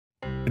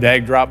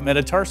Pedag DROP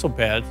Metatarsal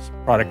Pads,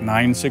 product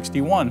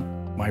 961,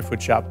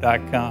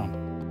 myfootshop.com.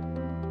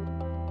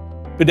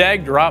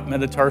 Pedag DROP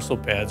Metatarsal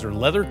Pads are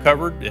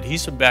leather-covered,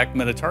 adhesive-backed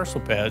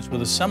metatarsal pads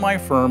with a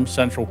semi-firm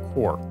central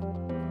core.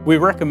 We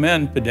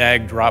recommend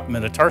Pedag DROP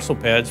Metatarsal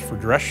Pads for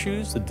dress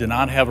shoes that do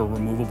not have a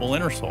removable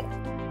innersole.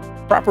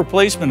 Proper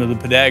placement of the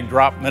Pedag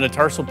DROP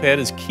Metatarsal Pad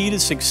is key to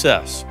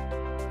success.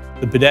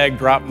 The Pedag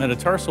DROP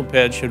Metatarsal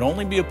Pad should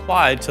only be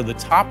applied to the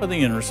top of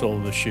the innersole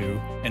of the shoe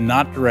and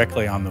not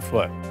directly on the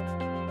foot.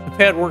 The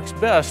pad works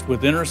best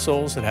with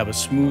innersoles that have a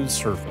smooth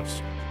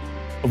surface.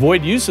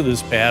 Avoid use of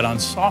this pad on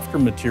softer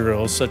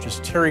materials such as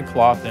terry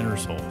cloth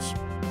innersoles.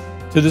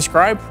 To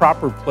describe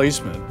proper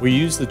placement, we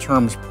use the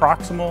terms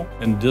proximal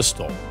and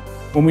distal.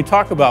 When we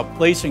talk about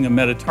placing a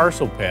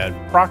metatarsal pad,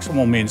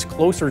 proximal means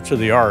closer to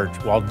the arch,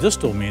 while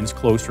distal means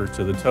closer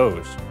to the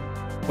toes.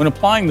 When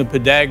applying the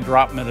Pedag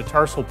DROP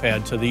Metatarsal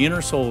Pad to the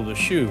innersole of the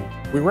shoe,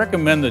 we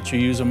recommend that you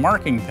use a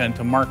marking pen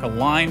to mark a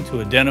line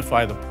to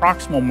identify the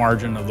proximal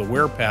margin of the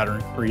wear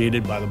pattern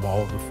created by the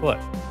ball of the foot.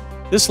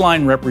 This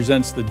line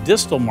represents the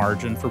distal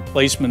margin for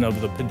placement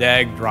of the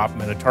Pedag DROP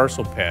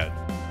Metatarsal Pad.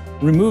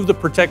 Remove the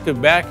protective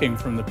backing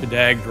from the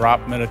Pedag DROP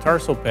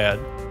Metatarsal Pad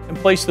and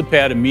place the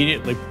pad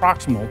immediately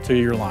proximal to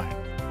your line.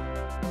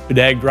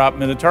 Pedag DROP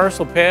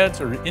Metatarsal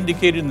Pads are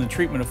indicated in the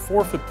treatment of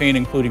forefoot pain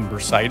including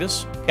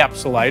bursitis,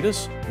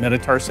 capsulitis,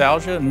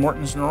 metatarsalgia, and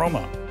Morton's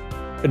Neuroma.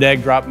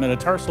 Pedag DROP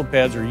Metatarsal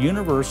Pads are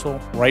universal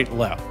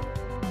right-left.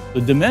 The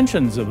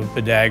dimensions of a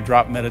Pedag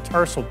DROP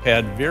Metatarsal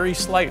Pad vary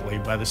slightly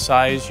by the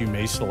size you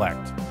may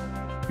select.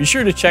 Be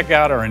sure to check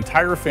out our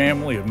entire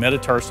family of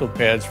metatarsal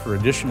pads for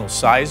additional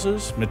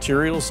sizes,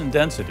 materials, and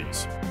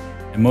densities.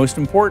 And most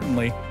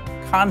importantly,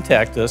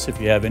 contact us if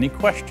you have any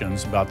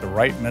questions about the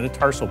right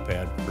metatarsal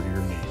pad for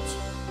your needs.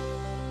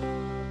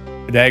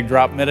 Pedag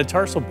DROP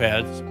Metatarsal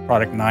Pads,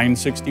 product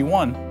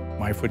 961,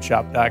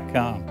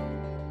 myfootshop.com.